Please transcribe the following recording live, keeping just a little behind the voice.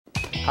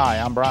Hi,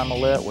 I'm Brian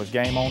Millett with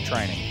Game On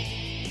Training.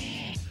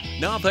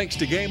 Now, thanks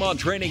to Game On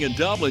Training in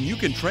Dublin, you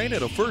can train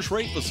at a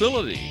first-rate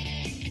facility.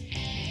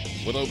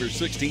 With over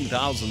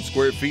 16,000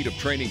 square feet of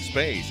training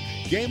space,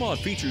 Game On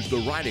features the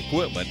right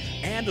equipment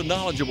and a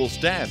knowledgeable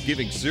staff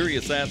giving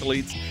serious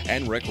athletes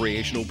and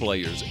recreational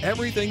players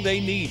everything they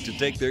need to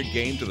take their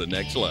game to the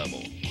next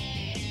level.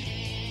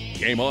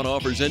 Game On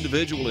offers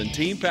individual and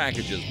team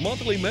packages.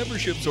 Monthly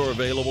memberships are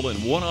available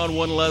and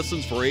one-on-one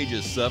lessons for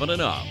ages 7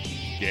 and up.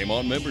 Game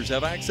On members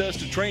have access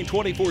to train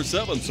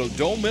 24/7, so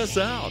don't miss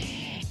out.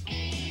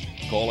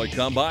 Call or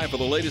come by for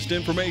the latest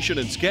information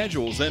and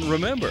schedules, and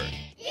remember,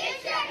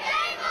 It's your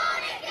Game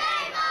On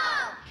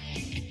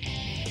and Game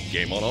On!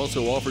 Game On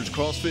also offers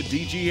CrossFit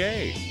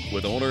DGA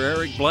with owner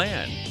Eric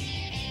Bland.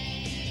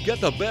 Get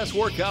the best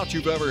workout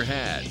you've ever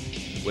had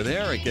with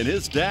Eric and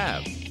his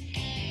staff.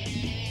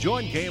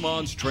 Join Game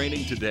On's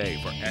training today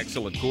for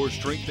excellent core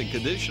strength and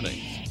conditioning.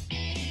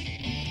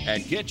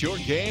 And get your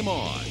game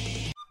on.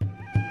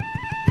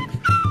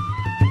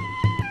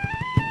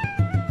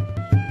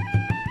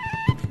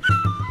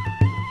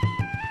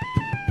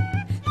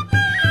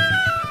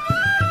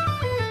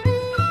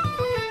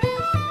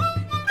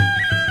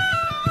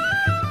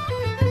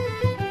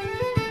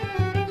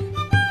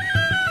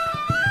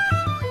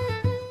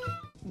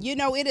 You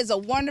know, it is a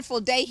wonderful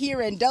day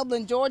here in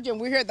Dublin, Georgia,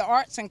 and we're here at the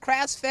Arts and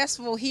Crafts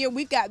Festival here.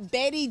 We've got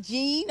Betty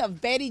Jean of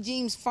Betty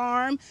Jean's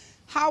Farm.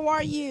 How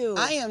are you?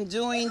 I am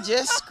doing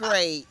just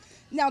great.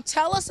 Now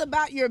tell us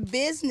about your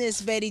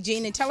business, Betty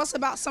Jean, and tell us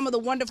about some of the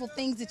wonderful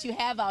things that you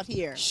have out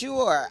here.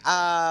 Sure.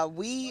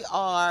 We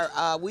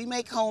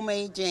make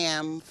homemade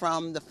jam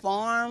from the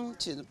farm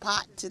to the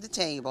pot to the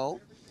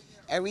table.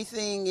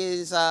 Everything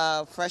is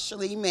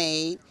freshly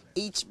made.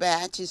 Each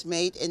batch is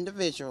made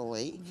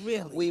individually.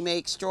 Really? We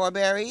make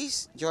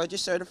strawberries, Georgia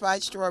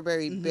certified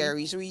strawberry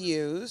berries we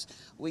use.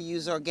 We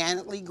use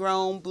organically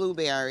grown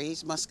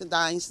blueberries.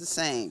 Muscadine's the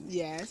same.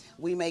 Yes.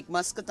 We make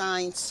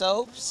muscadine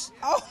soaps.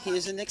 Oh.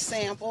 Here's an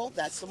example.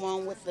 That's the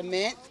one with the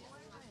mint.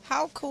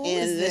 How cool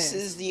And is this?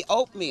 this is the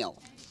oatmeal.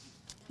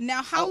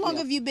 Now, how long Oatmeal.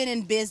 have you been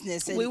in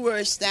business? We were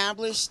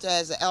established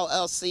as a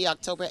LLC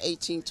October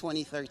 18,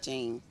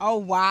 2013. Oh,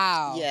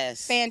 wow.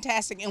 Yes.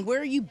 Fantastic. And where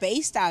are you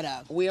based out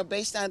of? We are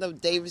based out of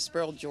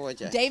Davisboro,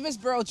 Georgia.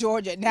 Davisboro,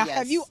 Georgia. Now, Yes.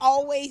 have you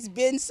always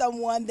been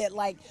someone that,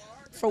 like,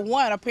 for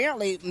one,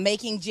 apparently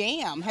making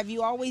jam? Have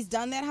you always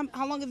done that?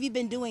 How long have you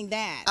been doing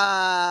that?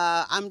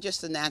 I'm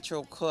just a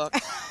natural cook.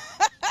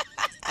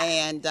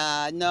 And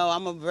no,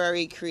 I'm a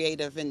very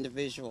creative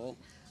individual.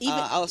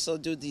 I also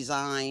do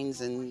designs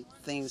and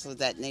things of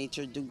that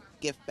nature, do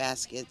gift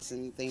baskets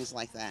and things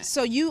like that.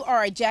 So you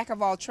are a jack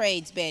of all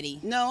trades, Betty.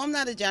 No, I'm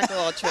not a jack of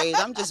all trades.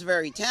 I'm just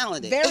very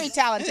talented. Very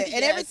talented. And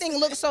Yes. everything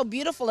looks so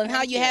beautiful, and how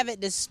Thank you you. have it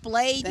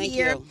displayed Thank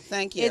here. you.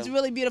 Thank you. It's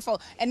really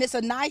beautiful. And it's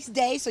a nice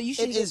day, so you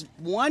should It is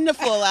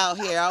wonderful out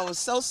here. I was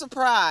so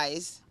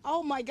surprised.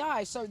 Oh my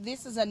gosh. So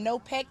this is a no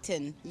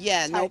pectin.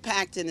 Yeah, no type.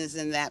 pectin is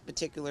in that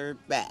particular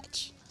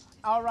batch.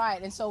 All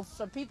right. And so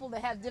for people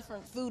that have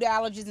different food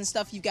allergies and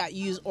stuff, you've got to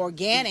use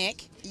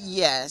organic.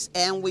 Yes,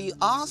 and we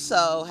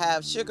also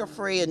have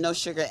sugar-free and no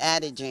sugar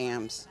added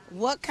jams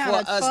What kind for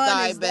of us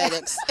fun is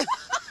diabetics.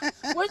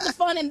 that? Where's the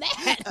fun in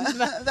that?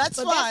 That's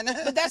But fun.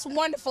 But that's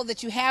wonderful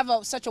that you have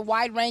such a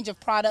wide range of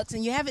products,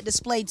 and you have it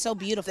displayed so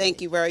beautifully.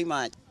 Thank you very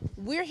much.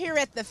 We're here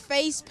at the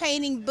face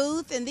painting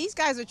booth, and these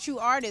guys are true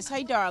artists.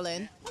 Hey,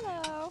 darling.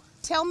 Hello.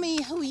 Tell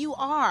me who you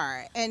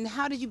are, and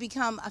how did you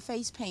become a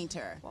face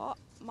painter? Well,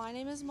 my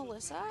name is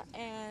Melissa,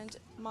 and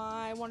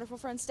my wonderful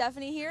friend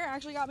Stephanie here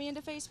actually got me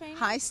into face painting.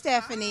 Hi,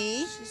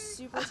 Stephanie. She's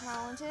super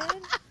talented.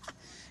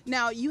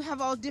 Now, you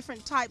have all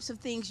different types of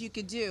things you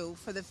could do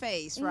for the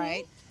face, Mm-hmm.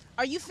 right?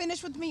 Are you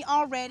finished with me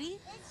already?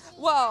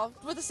 Well,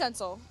 with a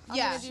stencil. I'm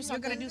Yeah, gonna do you're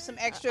something. gonna do some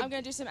extra- I'm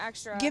gonna do some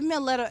extra. Give me a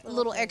little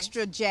Little thing.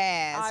 extra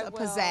jazz, I a will.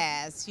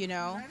 pizzazz, you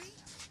know?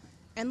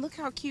 And look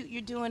how cute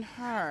you're doing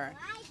her.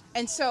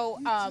 And so,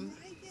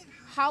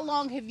 how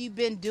long have you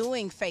been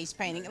doing face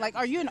painting? Like,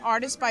 are you an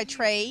artist by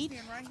trade?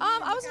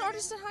 I was an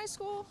artist in high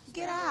school.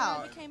 Get and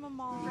out. I became a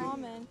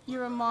mom, and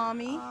You're a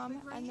mommy.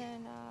 and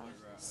then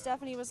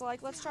Stephanie was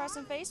like, "Let's try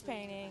some face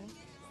painting,"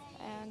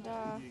 and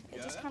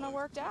it just kind of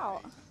worked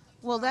out.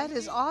 Well, that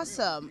is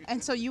awesome.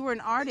 And so you were an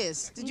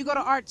artist. Did you go to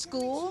art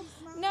school?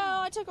 No,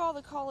 I took all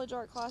the college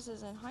art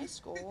classes in high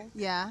school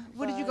Yeah.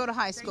 Where did you go to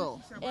high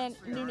school? in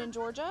Noonan,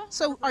 Georgia.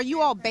 So are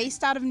you all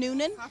based out of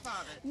Noonan?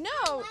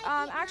 No,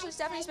 actually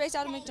Stephanie's based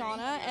out of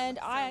McDonough, and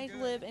I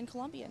live in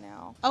Columbia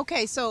now.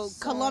 Okay, so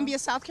Columbia,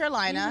 South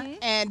Carolina,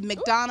 and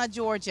McDonough,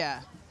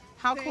 Georgia.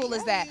 How cool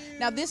is that?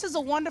 Now, this is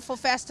a wonderful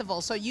festival,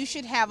 so you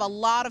should have a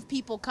lot of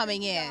people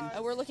coming in.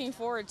 We're looking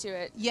forward to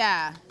it.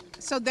 Yeah.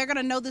 So they're going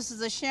to know this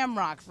is a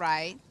shamrock,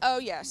 right? Oh,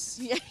 yes.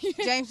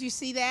 James, you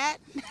see that?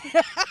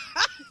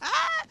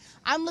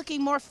 I'm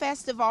looking more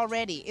festive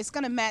already. It's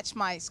going to match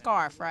my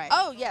scarf, right?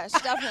 Oh, yes,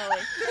 definitely.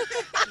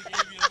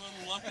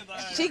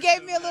 She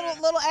gave me a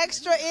little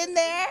extra in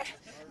there.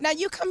 Now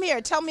you come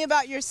here. Tell me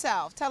about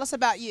yourself. Tell us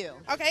about you.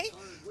 Okay,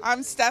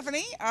 I'm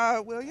Stephanie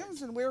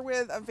Williams, and we're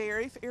with a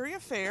very fairy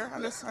affair. I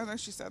know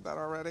she said that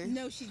already.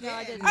 No, she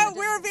didn't. Oh,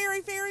 we're a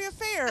very fairy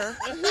affair.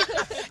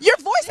 Your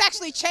voice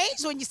actually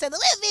changed when you said the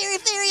very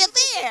fairy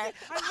affair.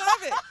 I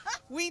love it.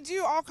 We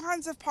do all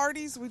kinds of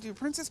parties. We do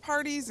princess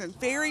parties and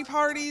fairy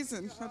parties,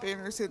 and my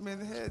banner's hit me in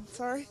the head.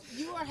 Sorry.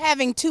 You are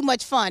having too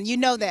much fun. You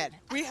know that.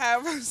 We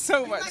have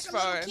so much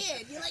fun.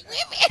 Kid. You're like,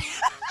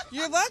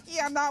 You're lucky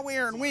I'm not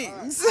wearing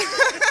wings.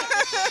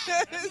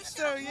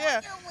 So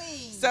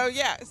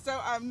yeah. So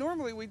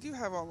normally we do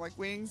have on like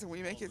wings, and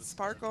we make it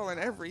sparkle and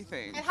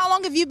everything. And how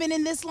long have you been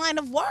in this line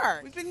of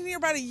work? We've been in here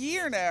about a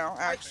year now,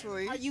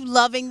 actually. Are you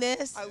loving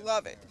this? I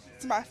love it.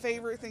 It's my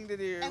favorite thing to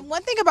do. And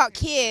one thing about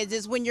kids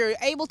is when you're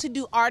able to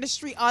do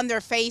artistry on their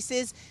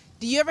faces,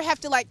 do you ever have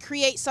to like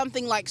create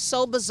something like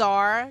so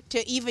bizarre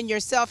to even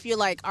yourself? You're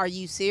like, are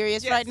you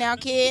serious Yes. right now,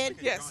 kid?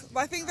 Yes.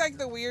 I think like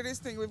the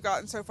weirdest thing we've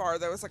gotten so far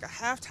though was like a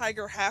half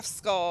tiger, half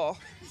skull,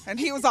 and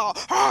he was all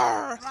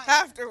 "Arr!"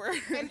 afterward.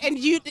 And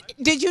you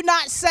did you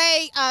not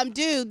say,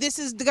 dude, this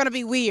is gonna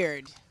be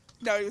weird?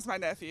 No, he was my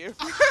nephew.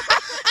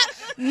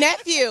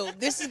 Nephew,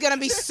 this is gonna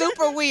be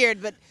super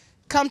weird, but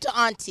come to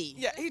auntie.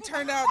 Yeah, he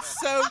turned out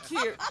so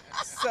cute.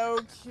 So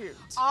cute.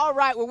 All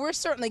right, well, we're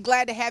certainly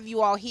glad to have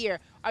you all here.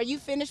 Are you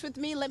finished with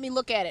me? Let me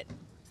look at it.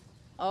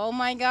 Oh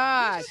my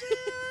gosh.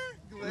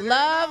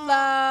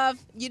 Love.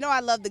 You know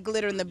I love the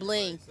glitter and the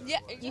bling. Yeah.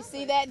 You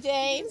see that,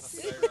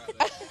 James?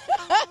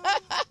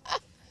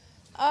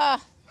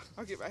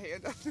 I'll get my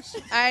hand up.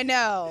 I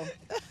know.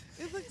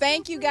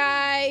 Thank you,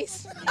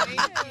 guys.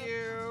 Thank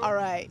you. All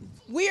right.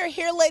 We are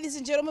here, ladies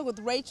and gentlemen, with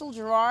Rachel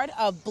Gerard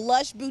of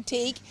Blush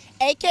Boutique,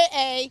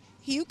 a.k.a.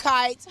 Hugh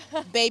Kite's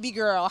baby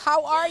girl.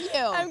 How are you?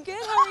 I'm good.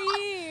 How are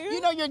you?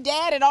 You know, your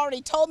dad had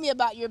already told me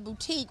about your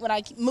boutique when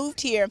I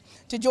moved here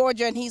to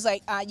Georgia, and he's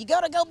like, you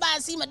gotta go by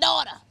and see my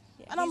daughter.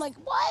 And I'm like,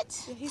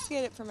 what? He's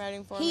good at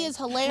promoting for me. He is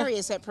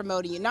hilarious at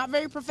promoting you. Not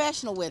very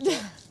professional with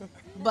it,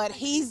 but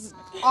he's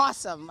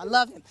awesome. I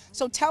love him.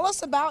 So tell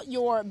us about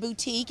your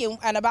boutique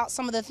and about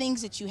some of the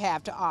things that you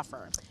have to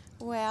offer.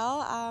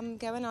 Well,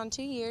 going on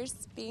 2 years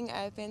being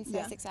open, so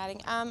that's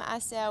exciting. I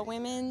sell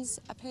women's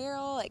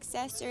apparel,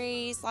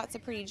 accessories, lots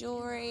of pretty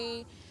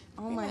jewelry.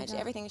 Oh my much God.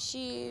 everything,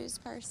 shoes,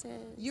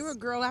 purses. You're a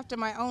girl after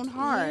my own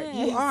heart.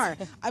 Yes. You are.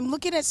 I'm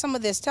looking at some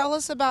of this. Tell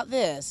us about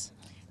this.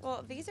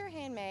 Well, these are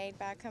handmade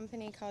by a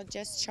company called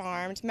Just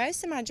Charmed.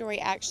 Most of my jewelry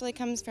actually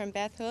comes from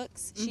Beth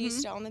Hooks. She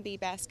used to own the Bee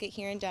Basket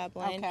here in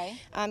Dublin. Okay.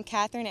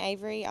 Catherine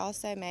Avery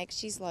also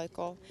she's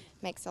local,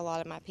 makes a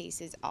lot of my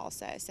pieces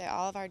also. So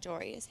all of our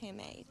jewelry is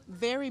handmade.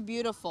 Very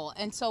beautiful.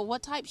 And so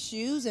what type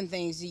shoes and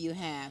things do you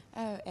have?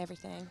 Oh,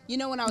 everything. You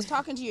know, when I was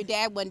talking to your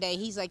dad one day,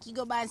 he's like, you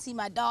go by and see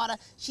my daughter.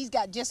 She's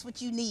got just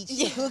what you need.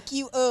 She'll hook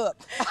you up.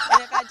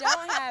 And if I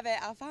don't have it,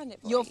 I'll find it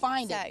for you. You'll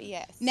find So, it.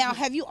 yes. Now,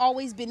 have you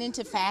always been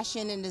into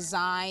fashion and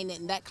design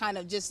and that kind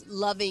of just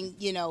loving,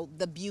 you know,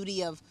 the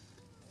beauty of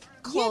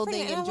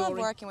clothing and and I love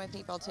jewelry? working with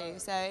people too,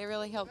 so it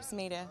really helps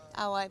me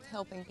I love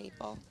helping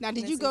people. Now,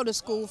 did you go to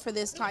school for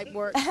this type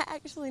work?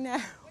 Actually, no.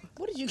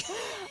 What did you?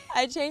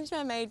 I changed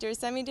my major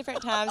so many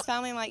different times.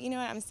 Finally, I'm like, you know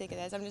what? I'm sick of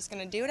this. I'm just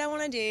going to do what I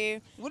want to do.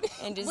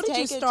 And just what did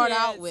you take a start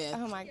out chance. with?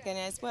 Oh my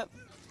goodness. What?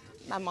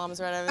 My mom's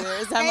right over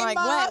there. So I'm Hey, like,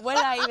 Mom. what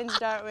did I even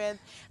start with?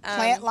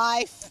 Plant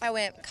life. I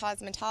went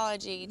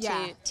cosmetology to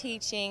Yeah.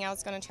 teaching. I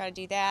was going to try to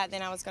do that.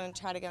 Then I was going to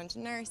try to go into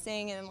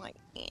nursing. And I'm like,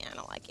 I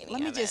don't like any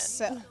Let me of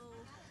just it.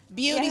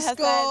 beauty Yes,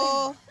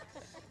 school.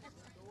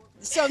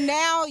 So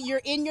now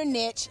you're in your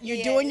niche.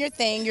 You're doing your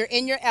thing. You're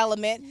in your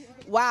element.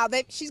 Wow,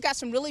 she's got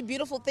some really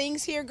beautiful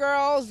things here,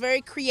 girls.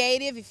 Very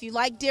creative. If you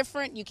like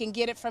different, you can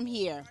get it from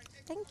here.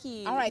 Thank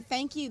you. All right,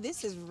 thank you.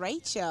 This is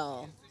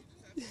Rachel.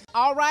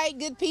 All right,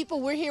 good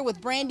people. We're here with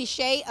Brandy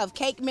Shea of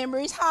Cake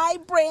Memories. Hi,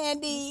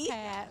 Brandy.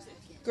 Pat.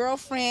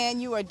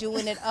 Girlfriend, you are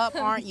doing it up,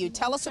 aren't you?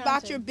 Tell us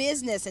about your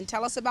business and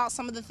tell us about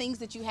some of the things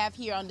that you have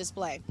here on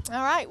display.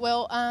 All right.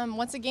 Well,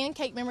 once again,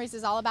 Cake Memories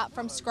is all about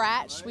from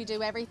scratch. We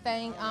do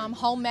everything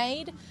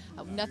homemade,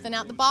 nothing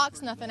out the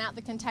box, nothing out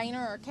the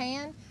container or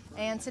can.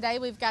 And today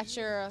we've got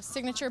your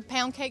signature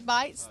pound cake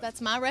bites.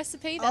 That's my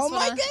recipe. That's Oh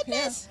my what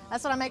goodness.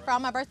 That's what I make for all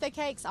my birthday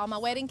cakes, all my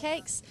wedding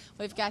cakes.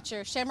 We've got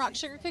your shamrock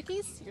sugar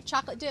cookies, your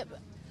chocolate dip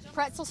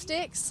pretzel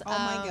sticks. Oh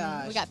my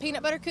gosh. We got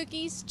peanut butter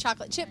cookies,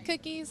 chocolate chip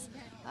cookies.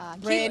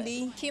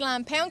 Brandy. Key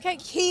lime pound cake.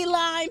 Key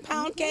lime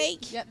pound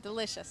cake. Yep,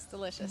 delicious,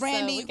 delicious.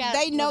 Brandy, So we got they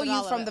a little know bit you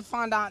all of from it. the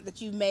fondant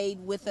that you made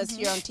with us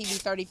here on TV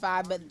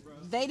 35, but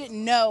they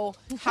didn't know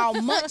how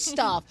much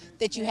stuff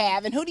that you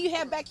have. And who do you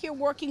have back here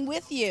working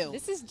with you?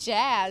 This is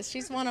Jazz.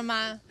 She's one of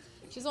my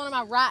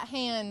right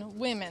hand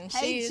women.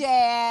 Hey, She's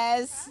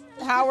Jazz.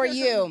 How are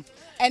you?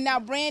 And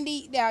now,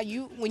 Brandy,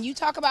 when you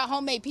talk about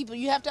homemade people,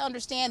 you have to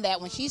understand that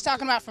when she's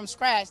talking about from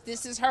scratch,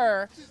 this is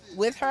her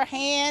with her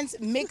hands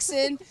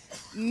mixing,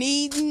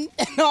 kneading,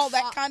 and all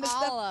that kind of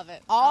stuff. all of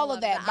it. All of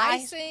that. The By-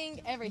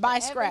 icing, everything. by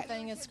scratch.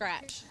 Everything is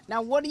scratch.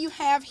 Now, what do you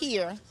have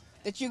here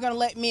that you're going to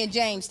let me and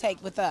James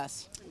take with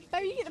us?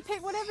 Baby, you get to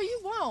pick whatever you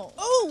want.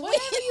 Ooh,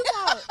 Whatever you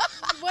want.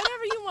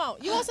 Whatever you want.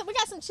 want? You want some? We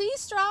got some cheese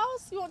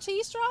straws. You want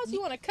cheese straws?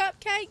 You want a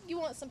cupcake? You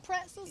want some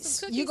pretzels,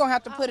 some cookies? You're going to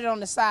have to put it on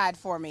the side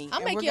for me. I'll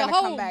and make we're you a gonna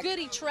come whole back,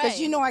 goodie tray. because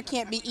you know I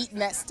can't be eating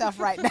that stuff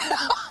right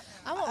now.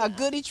 I want A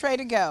goodie tray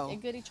to go. A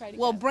goodie tray to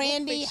Well, go.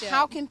 Brandy, We'll fix you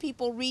how up. can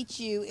people reach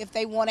you if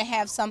they want to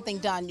have something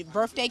done?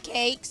 Birthday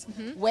cakes,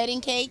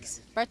 wedding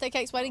cakes? Birthday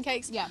cakes, wedding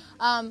cakes. Yeah.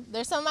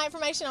 There's some of my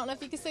information. I don't know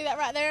if you can see that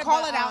right there.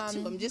 Call but, it out to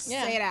them. Just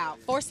say it out.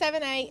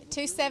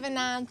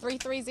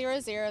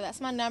 478-279-3300. That's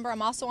my number.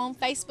 I'm also on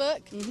Facebook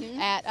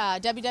at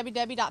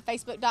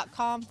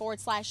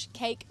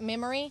www.facebook.com/cake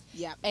memory.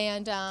 Yep.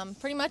 And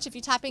pretty much if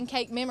you type in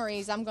cake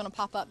memories, I'm going to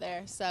pop up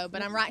there. So,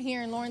 but I'm right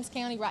here in Lawrence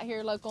County, right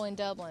here local in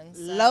Dublin.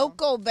 So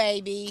Local, baby.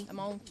 I'm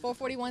on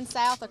 441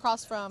 South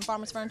across from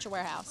Farmers Furniture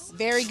Warehouse.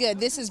 Very good.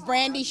 This is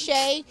Brandy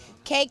Shea,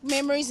 Cake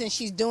Memories, and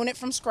she's doing it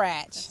from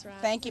scratch. That's right.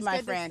 Thank you, It's my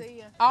good to friend. see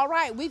you. All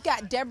right, we've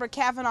got Deborah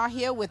Kavanaugh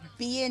here with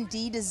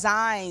B&D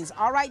Designs.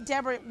 All right,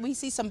 Deborah, we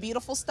see some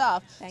beautiful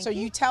stuff. Thank so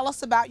you. you tell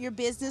us about your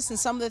business and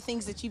some of the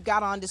things that you've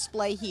got on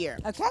display here.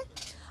 Okay.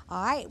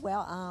 All right.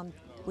 Well,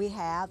 we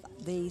have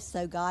the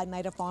So God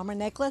Made a Farmer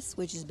necklace,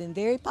 which has been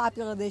very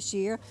popular this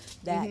year.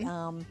 That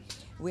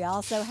we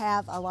also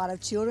have a lot of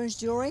children's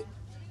jewelry,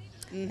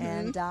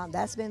 and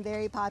that's been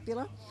very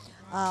popular.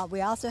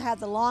 We also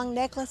have the long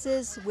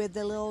necklaces with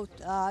the little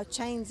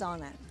chains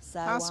on it. So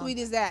How sweet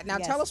is that? Now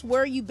yes. tell us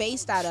where you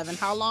based out of and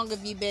how long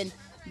have you been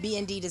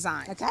B&D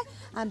Designs? Okay.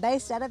 I'm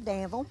based out of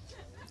Danville.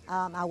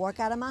 I work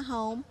out of my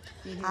home.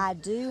 I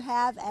do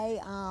have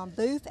a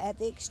booth at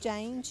the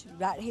Exchange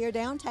right here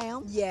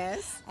downtown.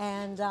 Yes.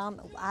 And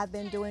I've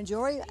been doing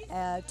jewelry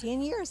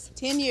 10 years.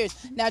 10 years.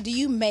 Now, do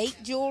you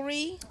make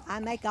jewelry? I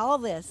make all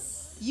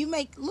this. You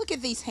make, look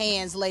at these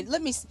hands, lady.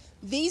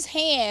 These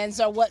hands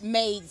are what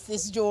made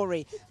this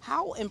jewelry.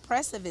 How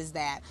impressive is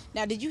that?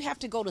 Now, did you have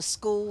to go to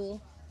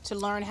school to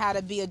learn how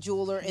to be a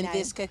jeweler in No.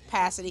 this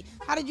capacity?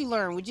 How did you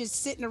learn? Were you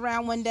just sitting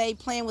around one day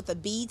playing with a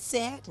bead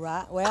set?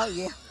 Right. Well,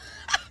 yeah.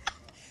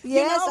 You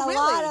Yes, know,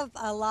 really?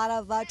 a lot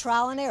of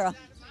trial and error.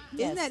 Isn't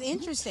Yes. that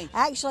interesting?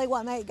 Actually,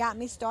 what got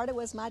me started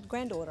was my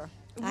granddaughter.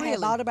 I had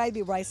Really? bought a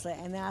baby bracelet,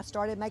 and then I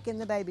started making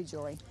the baby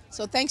jewelry.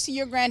 So thanks to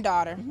your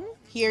granddaughter,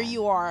 here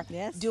you are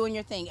Yes. doing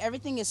your thing.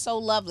 Everything is so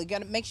lovely.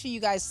 Gotta make sure you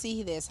guys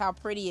see this, how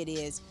pretty it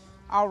is.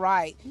 All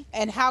right.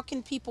 And how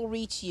can people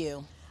reach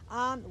you?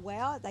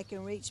 Well, they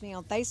can reach me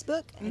on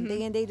Facebook and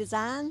B&D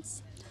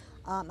Designs.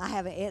 I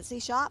have an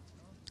Etsy shop,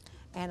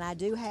 and I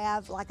do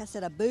have, like I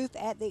said, a booth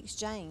at the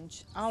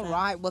Exchange. All So-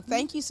 right. Well,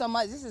 thank you so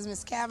much. This is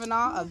Miss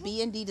Kavanaugh of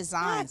B&D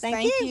Designs.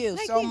 thank you.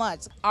 Thank so you.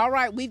 much. All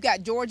right. We've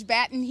got George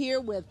Batten here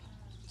with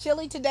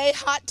Chili Today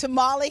Hot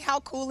Tamale. How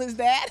cool is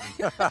that?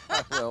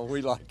 Well,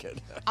 we like it.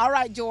 All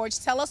right, George.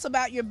 Tell us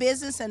about your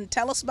business and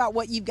tell us about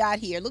what you've got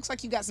here. Looks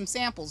like you've got some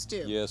samples,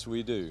 too. Yes,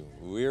 we do.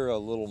 We're a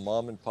little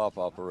mom and pop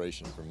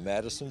operation from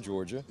Madison,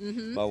 Georgia.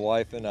 My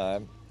wife and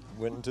I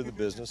went into the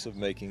business of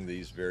making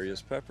these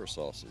various pepper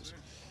sauces.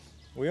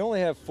 We only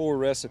have 4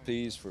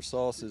 recipes for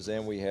sauces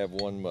and we have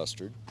 1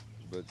 mustard,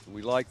 but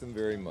we like them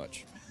very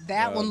much.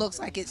 That one looks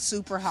like it's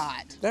super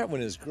hot. That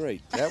one is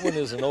great. That one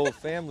is an old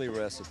family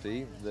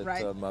recipe that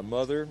Right. my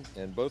mother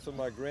and both of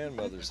my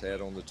grandmothers had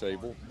on the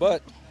table,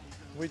 but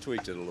we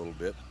tweaked it a little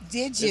bit.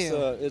 Did you?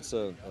 It's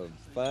a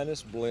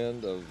finest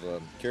blend of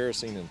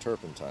kerosene and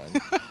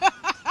turpentine.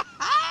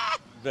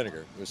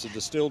 Vinegar. It's a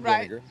distilled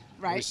Right, vinegar.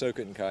 We right. soak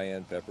it in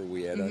cayenne pepper.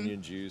 We add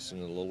onion juice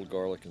and a little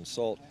garlic and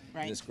salt.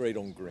 Right. And it's great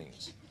on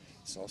greens.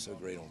 It's also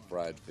great on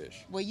fried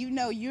fish. Well, you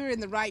know you're in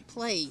the right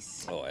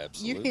place. Oh, You're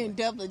absolutely. in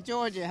Dublin,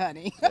 Georgia,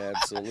 honey.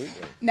 Absolutely.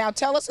 Now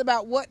tell us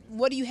about what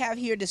do you have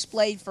here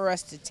displayed for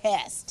us to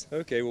test?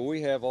 Okay, well,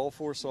 we have all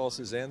 4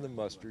 sauces and the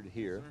mustard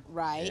here.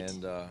 Right.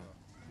 And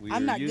we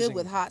I'm are not using... good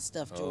with hot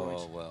stuff, George.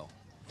 Oh, well.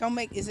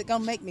 Is it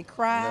gonna make me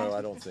cry? No,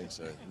 I don't think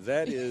so.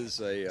 That is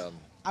a...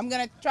 I'm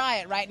gonna try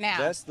it right now.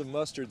 That's the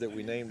mustard that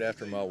we named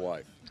after my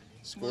wife.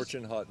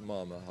 Scorchin' Hot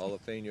Mama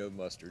jalapeno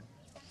mustard.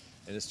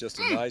 And it's just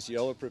a nice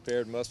yellow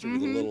prepared mustard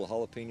with a little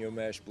jalapeno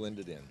mash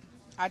blended in.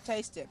 I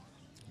taste it.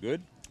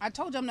 Good? I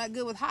told you I'm not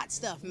good with hot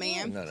stuff,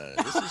 ma'am. No,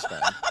 this is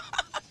fine.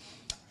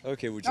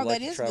 Okay, would you Oh, like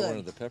that to is try good. one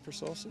of the pepper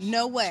sauces?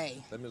 No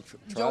way. Let me try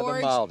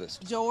George, the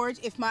mildest. George,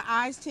 if my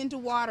eyes tend to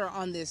water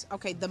on this,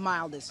 okay, the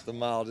mildest. The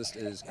mildest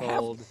is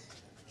called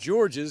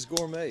George's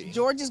Gourmet.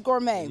 George's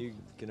Gourmet. You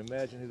can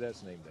imagine who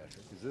that's named after,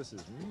 because this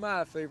is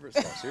my favorite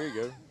sauce. Here you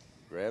go.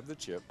 Grab the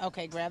chip.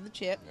 Okay, grab the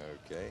chip.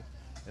 Okay.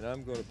 And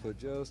I'm going to put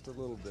just a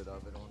little bit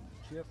of it on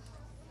the chip.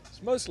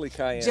 It's mostly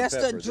cayenne Just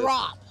pepper. a this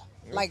drop.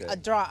 one. Like Okay. a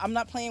drop. I'm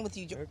not playing with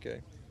you. Okay.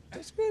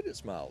 That's good.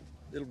 It's mild.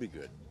 It'll be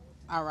good.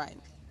 All right.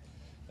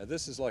 Now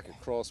this is like a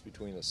cross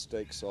between a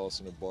steak sauce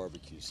and a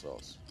barbecue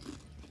sauce.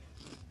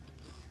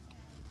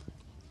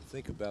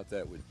 Think about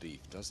that with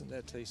beef. Doesn't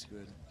that taste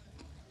good?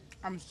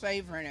 I'm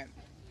savoring it.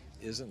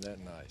 Isn't that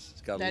nice?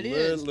 It's got That a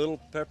is. little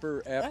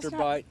pepper after not-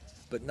 bite,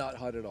 but not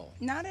hot at all.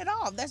 Not at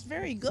all. That's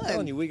very good. I'm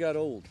telling you, we got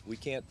old. We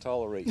can't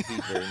tolerate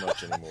heat very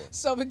much anymore.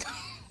 So,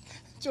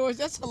 George,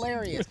 that's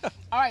hilarious.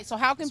 All right, so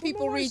how can That's what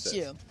people my wife reach says.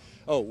 you?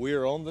 Oh, we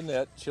are on the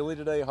net,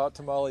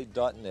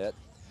 chilitodayhottamale.net.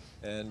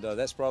 And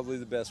that's probably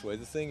the best way.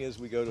 The thing is,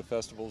 we go to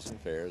festivals and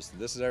fairs.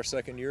 This is our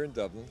second year in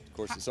Dublin. Of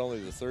course, it's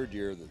only the third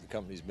year that the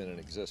company's been in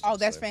existence. Oh,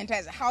 that's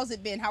fantastic. How's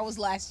it been? How was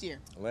last year?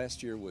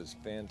 Last year was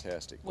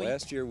fantastic.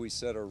 Last year we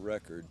set a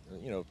record,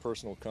 you know,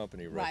 personal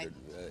company record.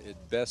 It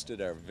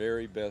bested our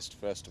very best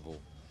festival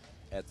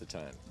at the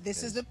time.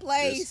 This is the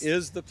place. This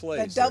is the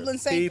place. The Dublin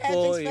St.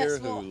 People Patrick's here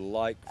Festival. who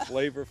like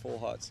flavorful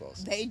hot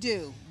sauce. They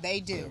do. They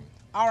do.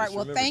 All right. Just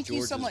Well, remember thank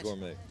you so George's much.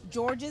 Gourmet.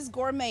 George's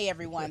Gourmet,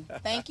 everyone.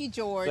 Thank you,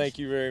 George. Thank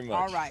you very much.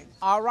 All right.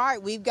 All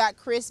right. We've got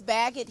Chris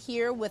Baggett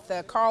here with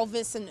the Carl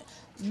Vinson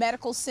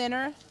Medical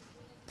Center.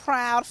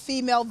 Proud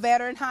female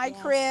veteran. Hi,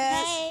 Chris.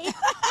 Hey.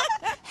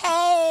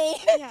 Hey.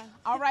 Yeah.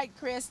 All right,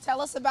 Chris.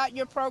 Tell us about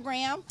your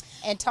program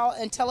and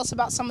tell us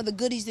about some of the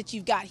goodies that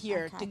you've got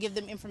here to give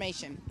them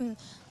information.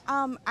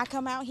 I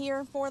come out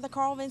here for the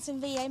Carl Vinson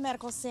VA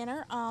Medical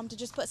Center to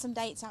just put some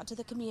dates out to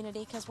the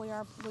community because we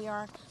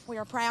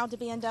are proud to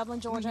be in Dublin,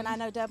 Georgia, and I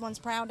know Dublin's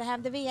proud to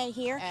have the VA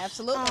here.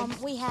 Absolutely.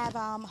 We have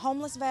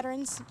homeless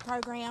veterans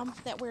program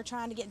that we're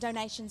trying to get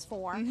donations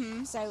for.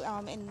 So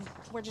and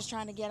we're just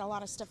trying to get a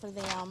lot of stuff for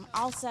them.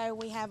 Also,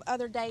 we have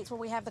other dates where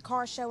we have the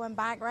car show and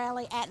bike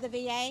rally at the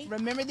VA.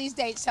 Remember these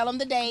dates. Tell them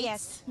the dates.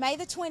 Yes. May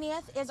the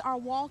 20th is our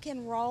walk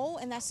and roll,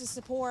 and that's to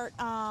support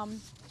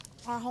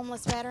our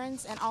homeless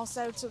veterans and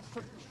also to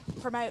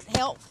promote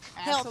healthy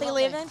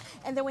Absolutely. living.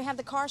 And then we have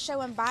the car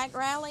show and bike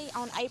rally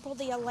on April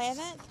the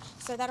 11th.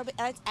 So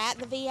that's at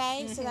the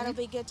VA. So that'll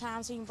be a good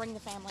time so you can bring the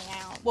family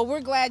out. Well,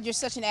 we're glad you're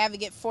such an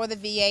advocate for the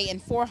VA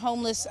and for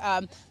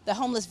the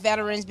homeless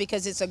veterans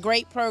because it's a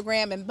great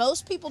program and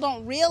most people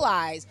don't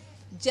realize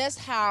just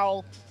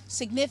how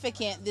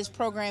significant this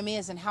program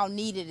is and how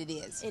needed it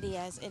is. It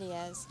is, it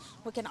is.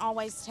 We can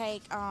always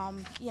take,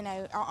 you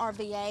know, our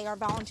VA, our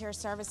volunteer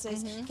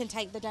services can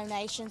take the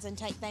donations and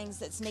take things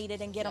that's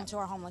needed and get them to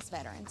our homeless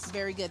veterans.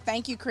 Very good.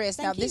 Thank you, Chris.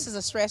 Thank now, you. this is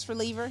a stress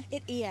reliever.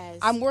 It is.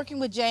 I'm working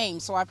with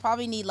James, so I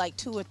probably need like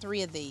 2 or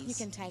 3 of these. You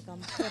can take them.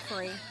 They're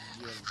free.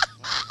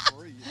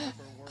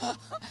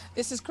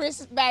 This is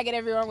Chris Baggett,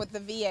 everyone, with the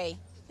VA.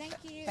 Thank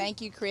you.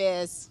 Thank you,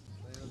 Chris.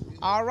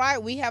 All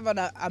right, we have an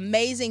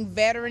amazing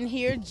veteran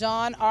here,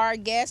 John R.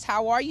 Guest.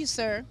 How are you,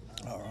 sir?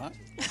 All right.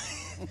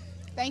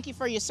 Thank you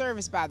for your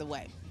service, by the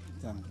way.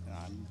 I'm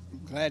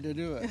glad to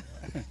do it.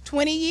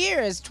 20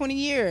 years, 20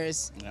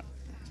 years. Yep.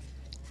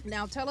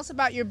 Now, tell us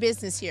about your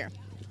business here.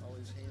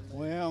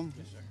 Well,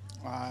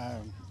 I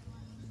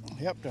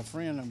helped a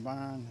friend of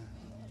mine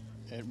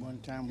at one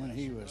time when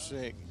he was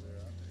sick.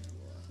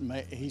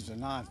 He's a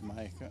knife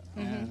maker,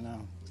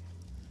 and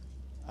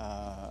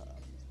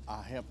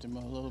I helped him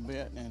a little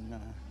bit, and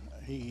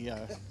he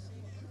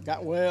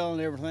got well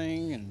and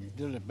everything, and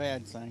did a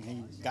bad thing.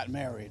 He got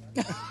married.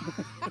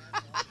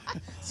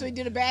 So he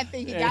did a bad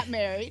thing. He got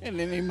married, and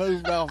then he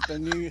moved off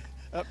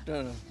up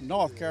to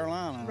North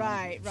Carolina.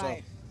 Right,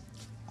 right.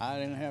 So I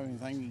didn't have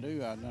anything to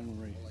do. I done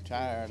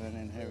retired. I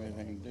didn't have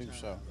anything to do.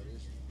 So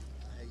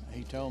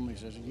he told me, he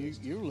says,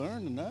 "You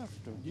learned enough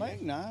to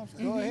make knives.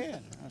 Go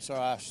ahead." So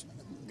I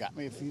got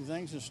me a few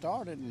things and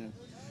started, and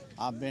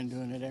I've been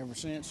doing it ever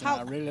since, and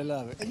I really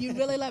love it. You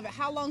really love it.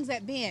 How long's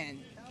that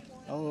been?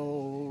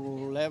 Oh,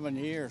 11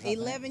 years.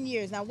 11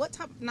 years. Now, what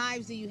type of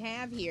knives do you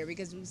have here?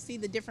 Because we see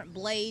the different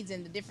blades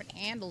and the different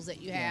handles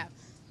that you have.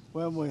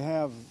 Well, we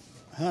have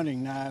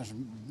hunting knives.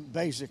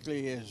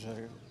 Basically, is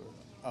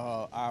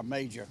our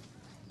major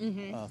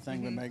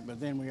thing we make. But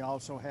then we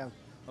also have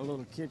a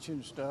little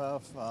kitchen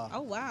stuff.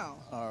 Oh wow!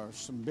 Or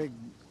some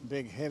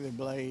big heavy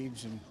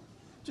blades, and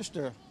just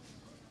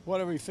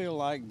whatever you feel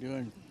like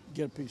doing.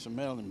 Get a piece of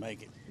metal and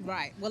make it.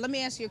 Right. Well, let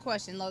me ask you a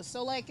question.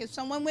 So, like, if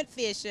someone went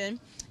fishing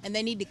and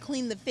they need to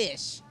clean the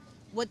fish,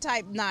 what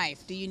type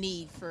knife do you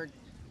need for?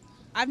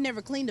 I've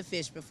never cleaned a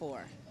fish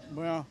before.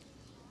 Well,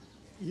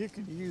 you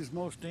could use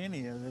most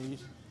any of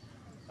these,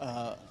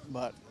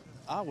 but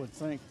I would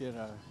think that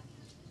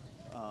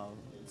a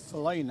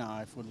fillet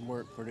knife would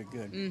work pretty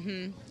good.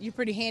 Mm-hmm. You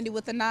pretty handy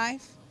with a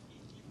knife?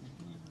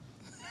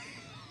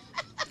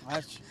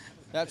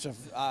 That's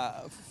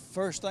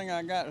first thing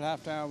I got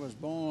after I was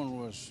born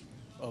was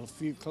a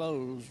few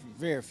clothes,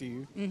 very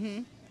few,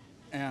 and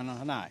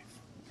a knife.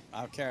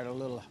 I carried a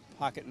little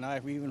pocket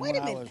knife even when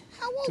I was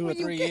 2 or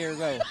 3 years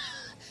old.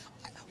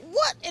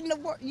 What in the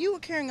world? You were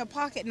carrying a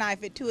pocket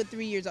knife at 2 or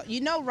 3 years old.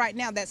 You know right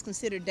now that's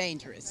considered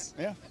dangerous.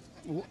 Yeah.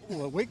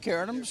 Well, we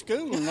carried them to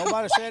school and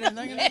nobody said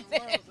anything.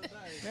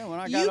 Yeah, when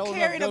I got old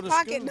enough to go to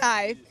school. You carried a pocket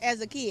knife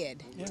as a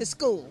kid to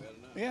school.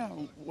 Yeah,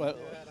 well,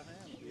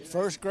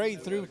 first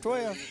grade through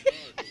 12.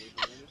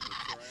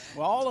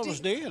 Well, all of us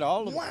did.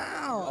 All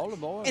the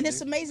boys. And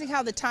it's amazing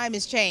how the time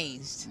has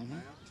changed.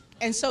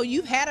 And so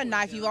you've had a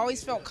knife. You've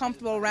always felt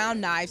comfortable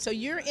around knives. So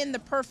you're in the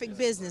perfect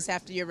business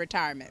after your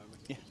retirement.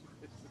 Yeah.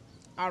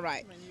 All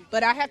right.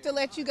 But I have to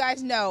let you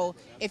guys know,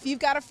 if you've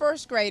got a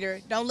first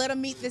grader, don't let them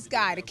meet this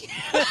guy.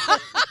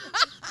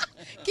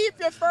 Keep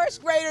your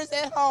first graders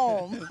at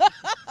home.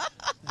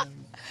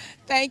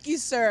 Thank you,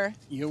 sir.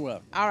 You're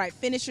welcome. All right.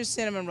 Finish your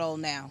cinnamon roll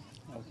now.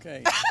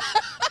 Okay.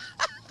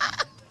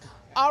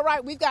 All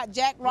right, we've got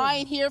Jack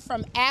Ryan here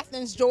from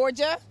Athens,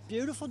 Georgia.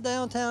 Beautiful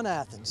downtown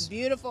Athens.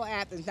 Beautiful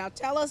Athens. Now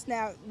tell us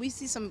now, we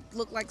see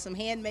look like some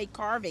handmade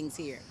carvings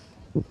here.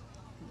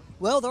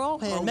 Well, they're all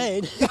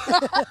handmade.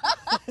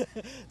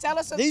 Tell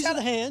us. These are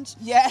the hands.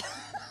 Yeah.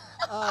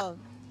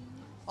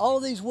 All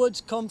of these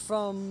woods come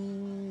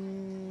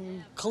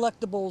from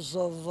collectibles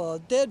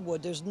of dead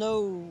wood. There's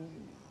no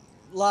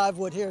live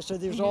wood here, so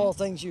these are all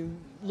things you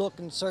look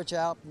and search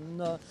out.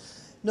 And,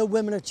 no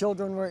women or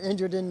children were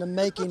injured in the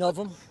making of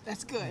them.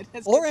 That's good.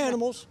 That's or good.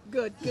 animals.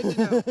 Good to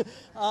know.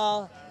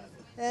 Well,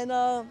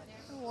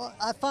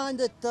 I find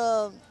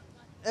that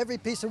every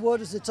piece of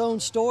wood is its own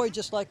story,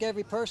 just like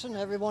every person.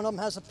 Every one of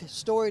them has a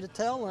story to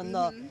tell,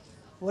 and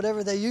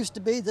whatever they used to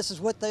be, this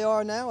is what they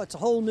are now. It's a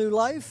whole new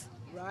life.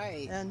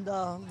 Right. And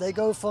they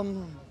go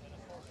from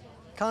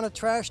kind of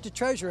trash to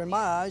treasure in my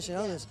eyes. You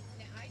know,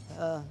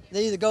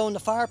 they either go in the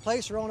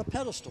fireplace or on a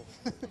pedestal.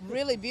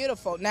 Really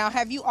beautiful. Now,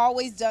 have you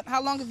always done?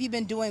 How long have you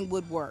been doing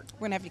woodwork?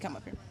 We're gonna have you come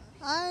up here.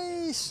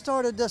 I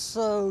started this,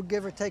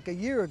 give or take, a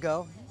year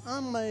ago.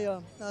 I'm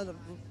a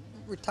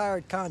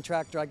retired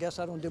contractor, I guess.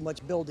 I don't do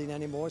much building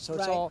anymore, so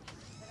it's all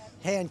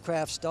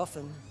handcraft stuff,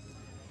 and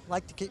I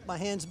like to keep my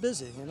hands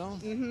busy, you know?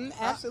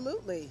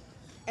 Absolutely.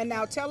 And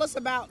now tell us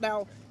about,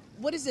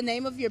 what is the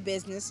name of your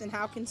business, and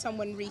how can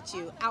someone reach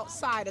you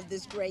outside of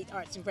this great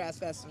Arts and Crafts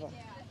Festival?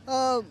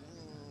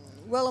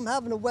 Well, I'm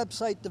having a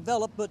website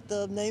developed, but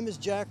the name is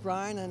Jack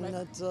Ryan, and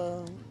it's,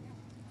 I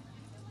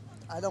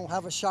don't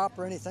have a shop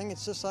or anything.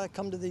 It's just I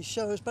come to these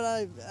shows, but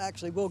I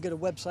actually will get a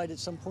website at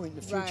some point in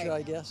the future,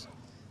 I guess.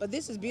 But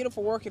this is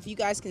beautiful work, if you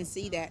guys can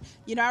see that.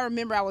 You know, I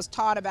remember I was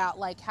taught about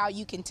like how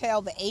you can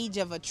tell the age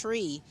of a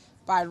tree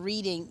by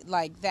reading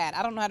like that.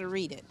 I don't know how to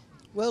read it.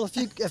 Well,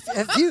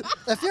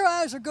 if your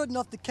eyes are good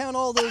enough to count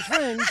all those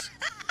rings,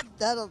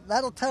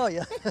 that'll tell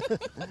you.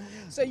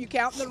 So you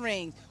count the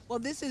rings. Well,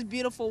 this is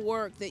beautiful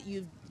work that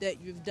you've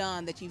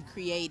done, that you've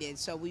created.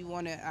 So we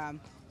want to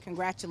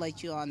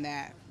congratulate you on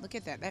that. Look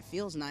at that. That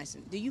feels nice.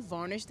 Do you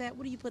varnish that?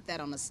 What do you put that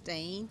on, a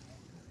stain?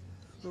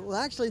 Well,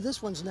 actually,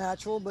 this one's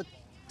natural, but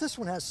this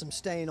one has some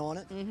stain on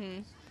it.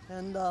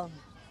 And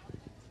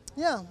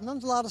yeah,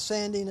 there's a lot of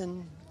sanding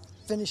and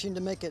finishing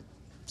to make it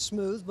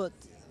smooth, but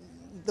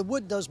the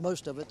wood does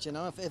most of it, you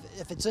know.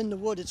 If it's in the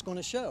wood, it's going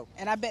to show.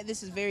 And I bet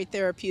this is very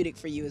therapeutic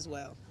for you as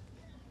well.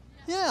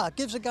 Yeah, it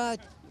gives a guy an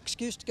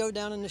excuse to go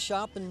down in the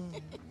shop and,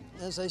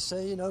 as they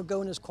say, you know,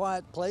 go in his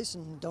quiet place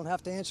and don't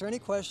have to answer any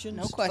questions.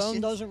 No questions. The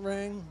phone doesn't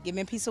ring. Give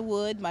me a piece of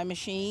wood, my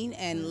machine,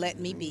 and let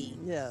me be.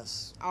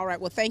 Yes. All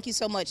right. Well, thank you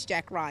so much,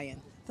 Jack Ryan.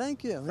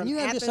 Thank you. From And you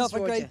have Athens, yourself a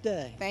Georgia. great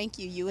day. Thank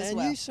you. You as and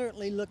well. And you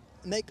certainly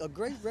make a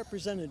great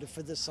representative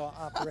for this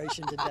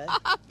operation today.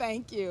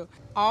 Thank you.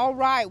 All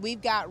right.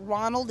 We've got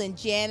Ronald and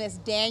Janice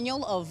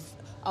Daniel of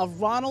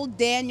Ronald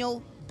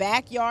Daniel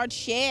Backyard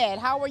Shed.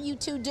 How are you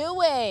two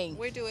doing?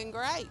 We're doing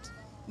great.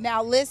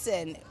 Now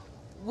listen,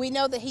 we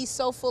know that he's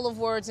so full of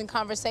words and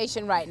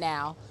conversation right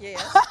now.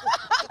 Yes.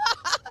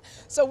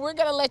 So we're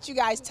going to let you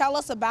guys tell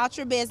us about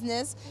your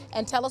business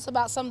and tell us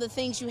about some of the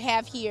things you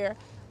have here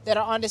that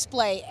are on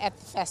display at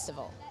the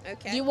festival.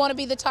 Okay. Do you want to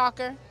be the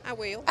talker? I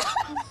will.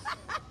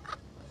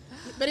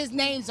 But his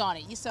name's on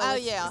it. Oh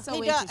yeah, so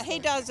he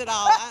does it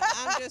all.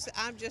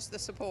 I'm just the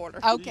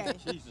supporter. Okay.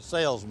 She's the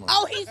salesman.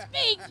 Oh, he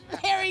speaks.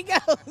 There he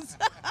goes.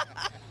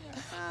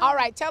 All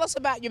right, tell us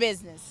about your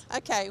business.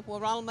 Okay, well,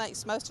 Ronald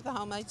makes most of the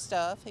homemade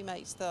stuff. He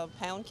makes the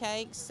pound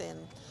cakes,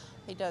 and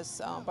he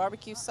does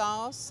barbecue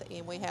sauce,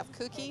 and we have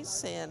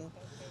cookies, and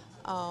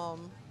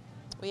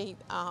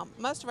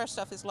most of our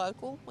stuff is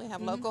local. We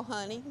have local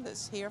honey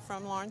that's here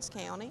from Lawrence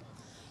County.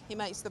 He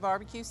makes the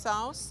barbecue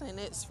sauce, and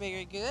it's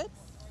very good.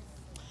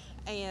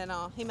 And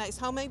he makes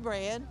homemade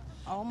bread.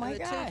 Oh my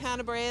gosh. God. The two kind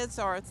of breads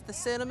are the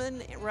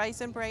cinnamon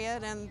raisin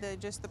bread and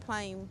just the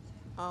plain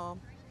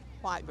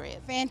white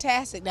bread.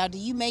 Fantastic. Now, do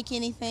you make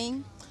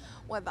anything?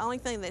 Well, the only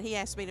thing that he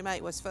asked me to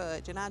make was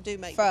fudge, and I do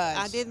make fudge.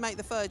 I did make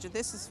the fudge, and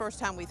this is the first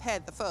time we've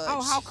had the fudge.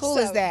 Oh, how cool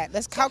is that?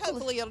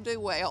 Hopefully it'll do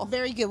well.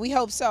 Very good. We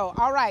hope so.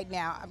 All right,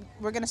 now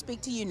we're going to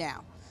speak to you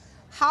now.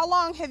 How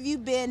long have you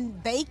been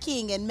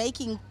baking and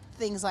making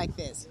things like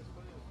this?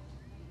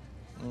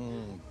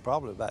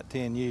 Probably about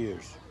 10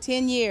 years.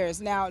 10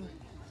 years. Now,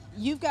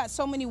 you've got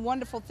so many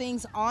wonderful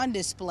things on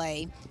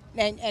display.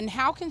 And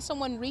how can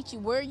someone reach you?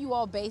 Where are you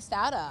all based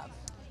out of?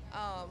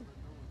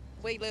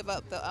 We live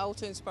up the Old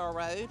Toonsboro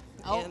Road,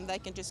 and they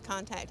can just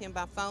contact him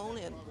by phone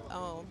at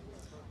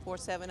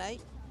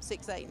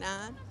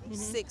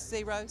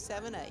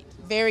 478-689-6078.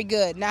 Very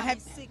good. Now,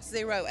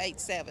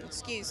 6087,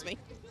 excuse me.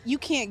 You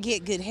can't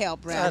get good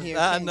help around here.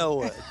 I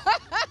know it.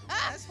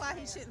 That's why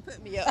he shouldn't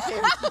put me up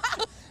here.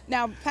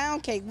 Now,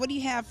 pound cake, what do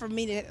you have for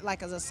me to,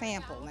 like, as a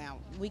sample? Now,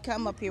 we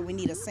come up here, we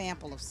need a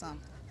sample of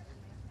something.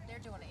 They're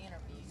doing an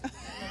interview.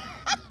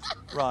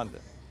 Rhonda,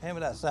 hand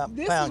me that pound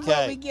This cake. is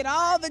where we get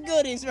all the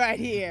goodies right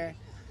here.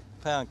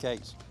 Pound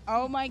cakes.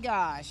 Oh my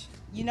gosh.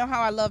 You know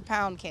how I love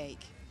pound cake.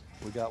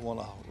 We got one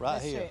right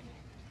That's here. it.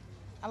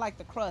 I like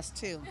the crust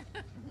too.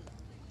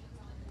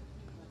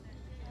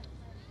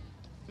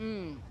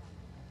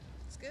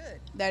 It's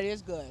good. That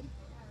is good.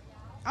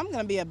 I'm going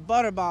to be a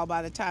butterball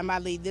by the time I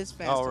leave this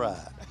festival. All right.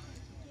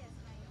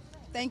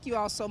 Thank you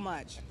all so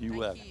much. You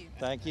welcome.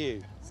 Thank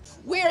you.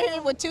 We're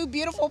here with two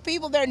beautiful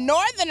people. They're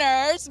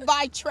Northerners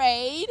by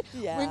trade.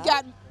 Yeah. We've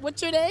got,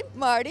 what's your name?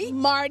 Marty.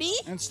 Marty.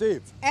 And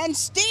Steve. And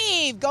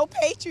Steve. Go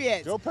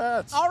Patriots. Go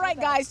Pats. All right,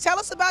 guys, tell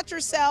us about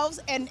yourselves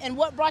and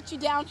what brought you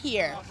down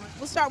here.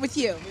 We'll start with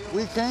you.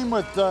 We came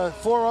with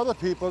 4 other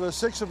people. There's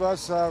 6 of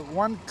us.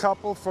 One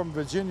couple from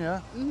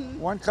Virginia,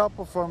 one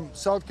couple from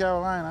South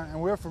Carolina,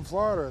 and we're from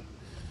Florida.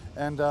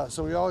 And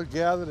so we all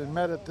gathered and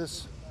met at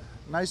this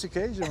nice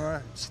occasion.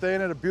 We're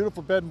staying at a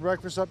beautiful bed and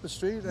breakfast up the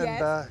street, and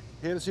Yes.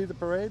 here to see the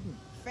parade and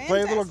play a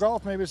Fantastic. little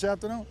golf maybe this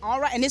afternoon. All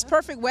right, and it's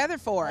perfect weather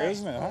for it.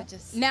 Isn't it, huh?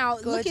 Now,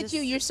 look at Gorgeous.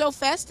 you. You're so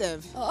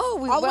festive.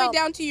 Oh, All the way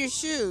down to your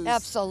shoes.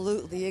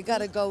 Absolutely. You got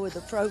to go with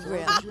the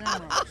program.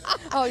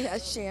 Oh, yeah,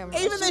 shamrocks.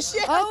 Even the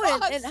shamrocks.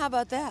 Oh, and how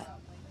about that?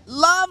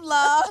 Love.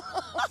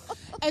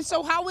 And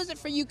so how was it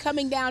for you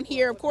coming down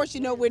here? Of course,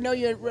 you know, we know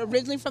you're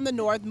originally from the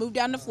north, moved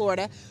down to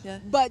Florida. Yeah.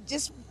 But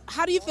just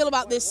how do you feel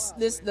about the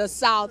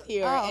South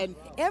here? Oh, And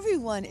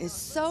everyone is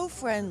so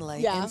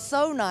friendly Yeah. and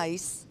so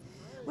nice.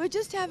 We're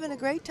just having a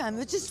great time.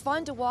 It's just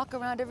fun to walk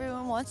around.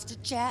 Everyone wants to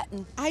chat,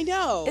 and I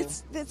know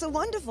it's a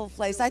wonderful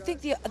place. I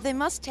think they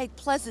must take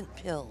pleasant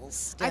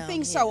pills. I down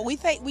think here. so. We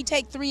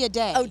take 3 a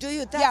day. Oh, do you?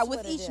 That's yeah, with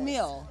what it each is.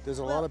 meal. There's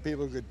a lot of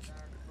people who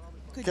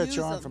could catch use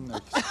on them. from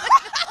this.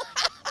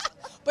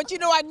 But you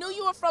know, I knew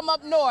you were from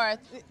up north.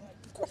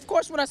 Of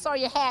course, when I saw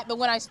your hat, but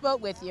when I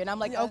spoke with you, and I'm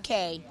like, Yeah.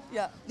 okay,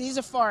 Yeah. these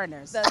are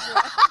foreigners. That's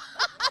right.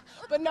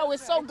 But no, we're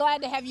so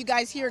glad to have you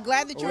guys here.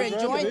 Glad that you're We're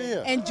glad to be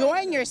here.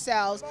 enjoying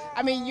yourselves.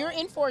 I mean, you're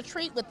in for a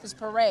treat with this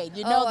parade.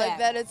 You know Oh, that. I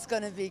bet it's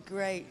going to be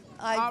great.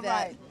 I All bet.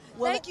 right.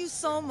 Well, Thank you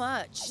so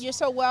much. You're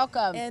so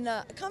welcome. And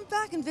come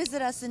back and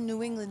visit us in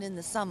New England in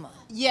the summer.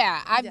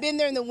 Yeah, I've been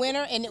there in the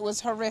winter, and it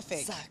was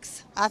horrific.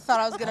 Sucks. I thought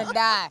I was gonna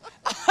die.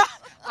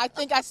 I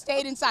think I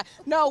stayed inside.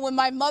 No, when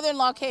my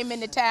mother-in-law came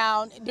into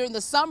town during the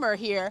summer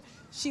here,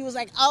 she was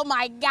like, "Oh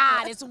my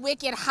God, it's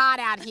wicked hot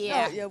out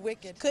here." Oh, yeah,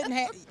 wicked. Couldn't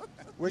have.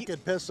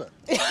 Wicked pisser.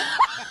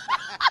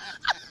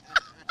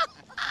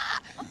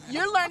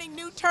 You're learning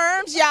new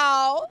terms,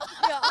 y'all.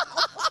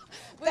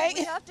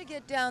 We have to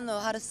get down, though,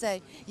 how to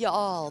say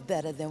y'all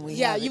better than we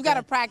Yeah, have it you got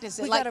to done. practice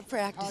it. We like- got to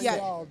practice How it.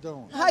 y'all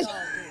doing? How-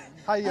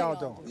 How y'all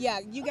doing? Yeah,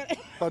 you got.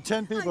 About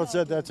 10 people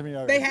said that to me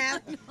already. They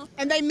have,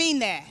 and they mean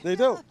that. They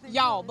do.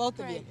 Y'all, both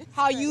of you.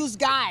 How use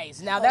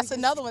guys. Now that's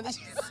another one.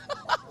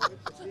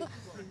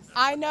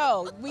 I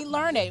know. We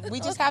learn it. We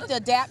just have to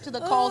adapt to the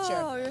culture.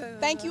 Oh, yeah.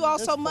 Thank you all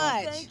so It's fun.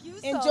 much. Thank you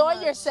so Enjoy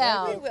much.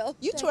 yourself. We will.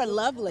 You two Thank are you.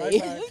 lovely.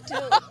 You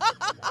too.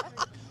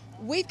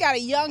 We've got a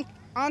young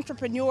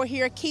entrepreneur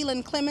here,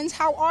 Keelan Clemens.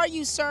 How are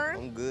you, sir?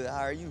 I'm good. How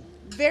are you?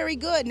 Very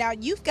good. Now,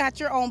 you've got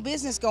your own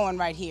business going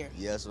right here.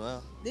 Yes, ma'am.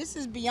 This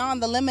is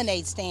beyond the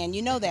lemonade stand.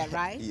 You know that,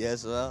 right?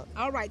 Yes, ma'am.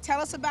 All right. Tell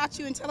us about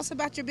you and tell us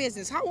about your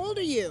business. How old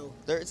are you?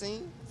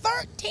 13?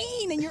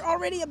 13, and you're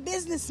already a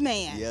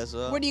businessman. Yes,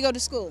 ma'am. Where do you go to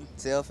school?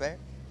 Telfair?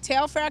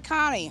 Telfair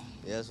County.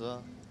 Yes,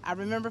 ma'am. I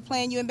remember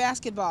playing you in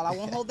basketball. I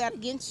won't hold that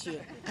against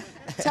you.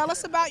 Tell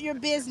us about your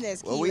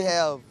business, Well, we Keelan.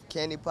 have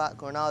candy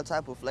popcorn, all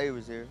type of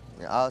flavors here,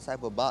 and all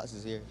type of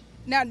boxes here.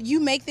 Now, you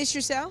make this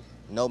yourself?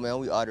 No, man,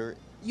 we order it.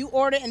 You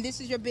order, and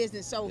this is your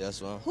business. So,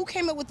 Yes, ma'am. who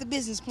came up with the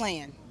business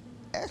plan?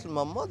 Actually,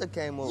 my mother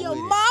came up Your with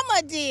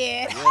mama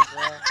did. it. Yes,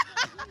 ma'am.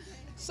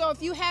 So,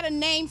 if you had a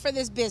name for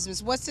this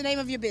business, what's the name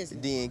of your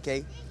business?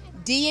 D&K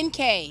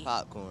D&K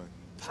popcorn.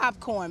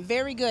 Popcorn.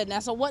 Very good. Now,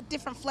 so what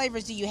different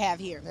flavors do you have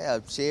here? They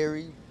have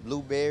cherry,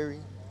 blueberry,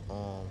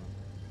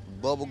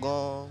 bubble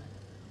gum.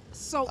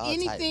 So, all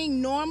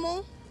anything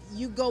normal,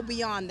 you go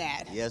beyond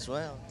that. Yes,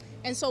 ma'am.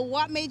 And so,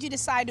 what made you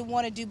decide to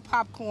want to do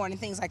popcorn and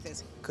things like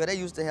this? Cause they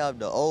used to have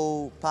the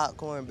old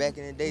popcorn back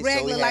in the day. Regular,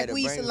 so we had like to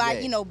we used bring to it like,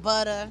 back. you know,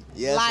 butter,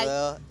 Yes, light,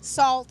 well.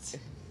 salt,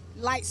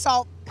 light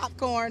salt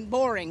popcorn,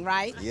 boring,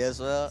 right? Yes,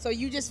 well. So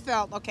you just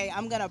felt, okay,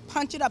 I'm gonna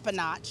punch it up a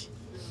notch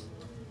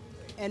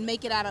and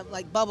make it out of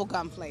like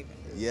bubblegum flavor.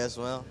 Yes,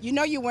 well. You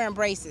know you're wearing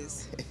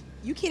braces.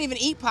 You can't even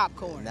eat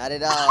popcorn. Not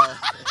at all.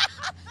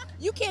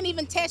 You can't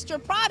even test your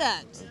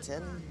product. I'm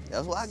telling you.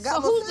 That's why I got So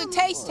my who's the family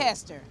taste for.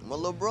 tester? My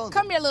little brother.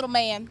 Come here, little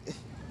man.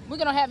 We're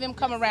gonna have him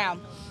come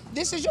around.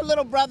 This is your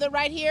little brother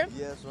right here.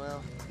 Yes, ma'am.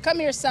 Come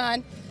here,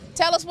 son.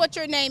 Tell us what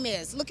your name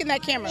is. Look in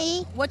that camera.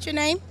 What's your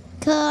name?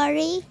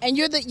 Corey. And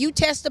you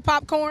test the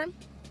popcorn?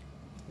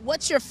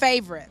 What's your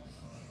favorite?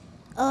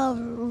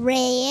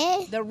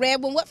 Red. The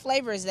red one. What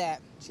flavor is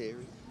that? Cherry.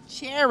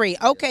 Cherry.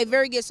 Okay,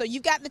 very good. So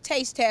you've got the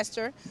taste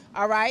tester,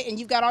 all right, and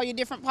you've got all your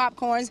different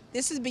popcorns.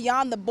 This is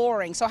beyond the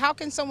boring. So how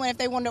can someone, if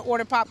they want to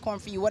order popcorn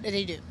for you, what do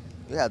they do?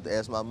 You have to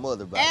ask my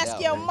mother about Ask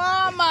that your one.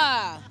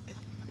 mama.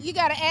 You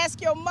got to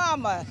ask your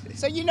mama.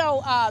 So, you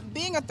know,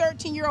 being a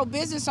 13-year-old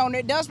business owner,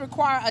 it does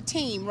require a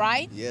team,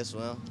 right? Yes,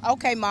 ma'am.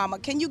 Okay, mama.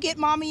 Can you get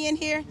mommy in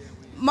here?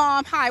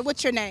 Mom, hi,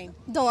 what's your name?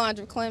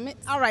 Delandra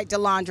Clements. All right,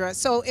 Delandra.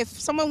 So if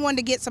someone wanted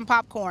to get some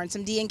popcorn,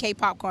 some D&K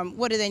popcorn,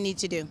 what do they need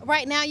to do?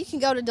 Right now, you can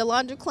go to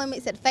Delandra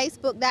Clements at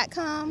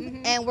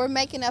Facebook.com, and we're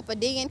making up a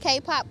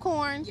D&K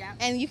popcorn,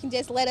 and you can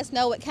just let us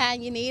know what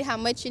kind you need, how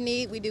much you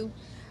need. We do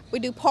We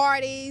do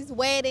parties,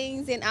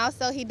 weddings, and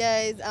also he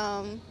does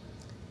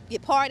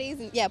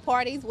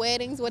parties,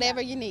 weddings,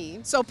 whatever you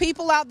need. So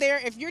people out there,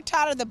 if you're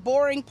tired of the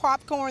boring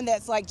popcorn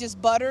that's like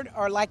just buttered,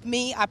 or like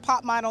me, I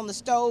pop mine on the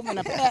stove in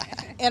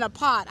a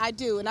pot. I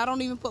do, and I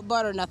don't even put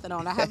butter or nothing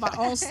on. I have my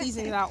own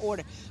seasoning I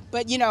order.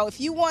 But you know, if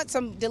you want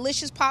some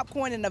delicious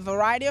popcorn in a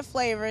variety of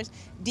flavors,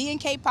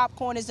 D&K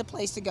Popcorn is the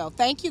place to go.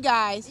 Thank you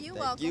guys. You're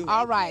welcome. You.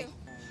 All right.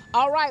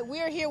 All right,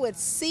 we're here with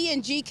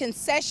C&G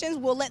Concessions.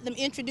 We'll let them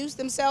introduce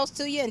themselves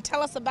to you and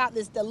tell us about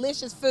this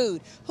delicious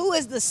food. Who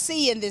is the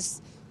C in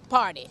this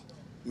party?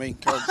 Me,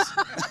 Curtis.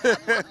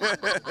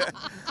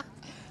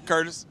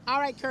 Curtis. All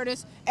right,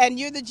 Curtis. And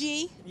you're the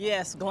G?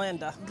 Yes,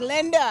 Glenda.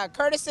 Glenda,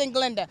 Curtis and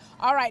Glenda.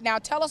 All right, now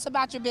tell us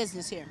about your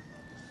business here.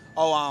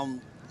 Oh,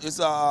 it's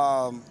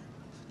a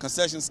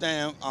concession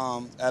stand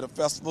at a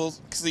festival,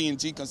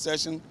 C&G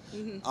Concession.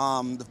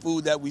 The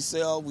food that we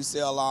sell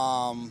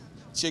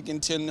chicken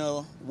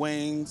tender,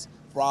 wings,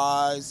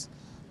 fries,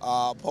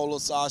 polo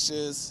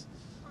sausages.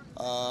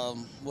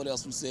 What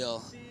else we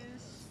sell?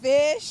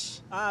 Fish.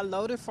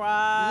 Loaded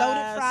fries.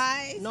 Loaded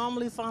fries.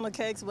 Normally funnel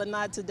cakes, but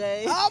not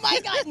today. Oh my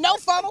God, no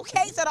funnel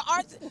cakes at an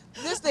art.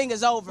 This thing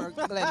is over,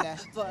 Glenda.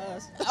 For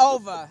us.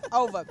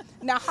 Over.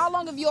 Now, how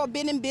long have you all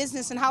been in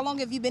business and how long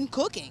have you been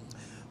cooking?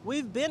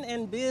 We've been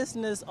in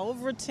business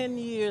over 10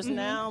 years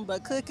now,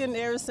 but cooking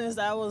ever since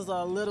I was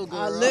a little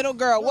girl. A little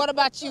girl. What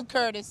about you,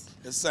 Curtis?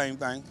 The same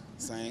thing,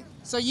 same.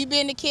 So you be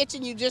in the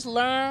kitchen, you just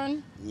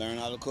learn? Learn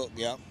how to cook,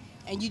 yep.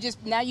 And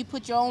now you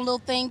put your own little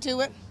thing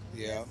to it?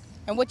 Yeah.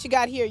 And what you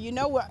got here, you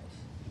know what?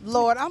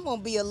 Lord, I'm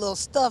gonna be a little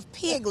stuffed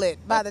piglet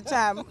by the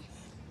time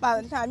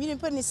you didn't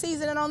put any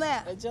seasoning on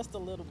that? Just a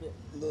little bit.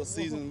 A little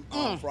seasoned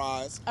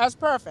fries. That's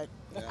perfect.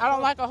 Yeah. I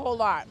don't like a whole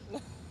lot.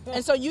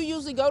 And so you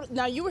usually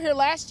now you were here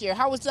last year.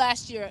 How was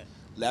last year?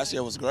 Last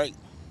year was great.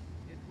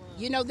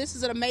 You know, this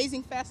is an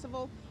amazing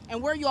festival.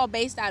 And where are you all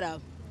based out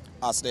of?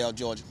 Austell,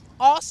 Georgia.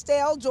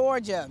 Austell,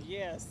 Georgia.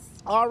 Yes.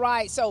 All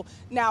right, so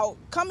now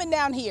coming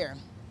down here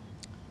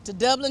to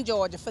Dublin,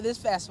 Georgia for this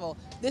festival,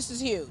 this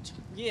is huge.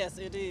 Yes,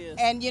 it is.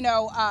 And we've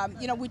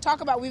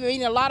been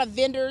meeting a lot of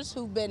vendors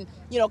who've been,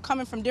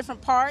 coming from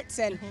different parts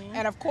and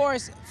of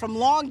course from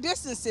long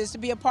distances to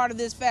be a part of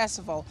this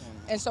festival.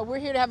 And so we're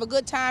here to have a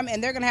good time,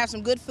 and they're gonna have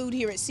some good food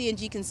here at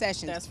C&G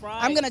Concessions. That's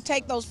right. I'm gonna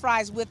take those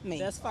fries with me.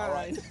 That's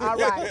fine. All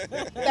right.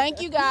 Thank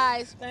you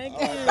guys.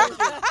 Thank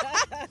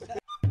you.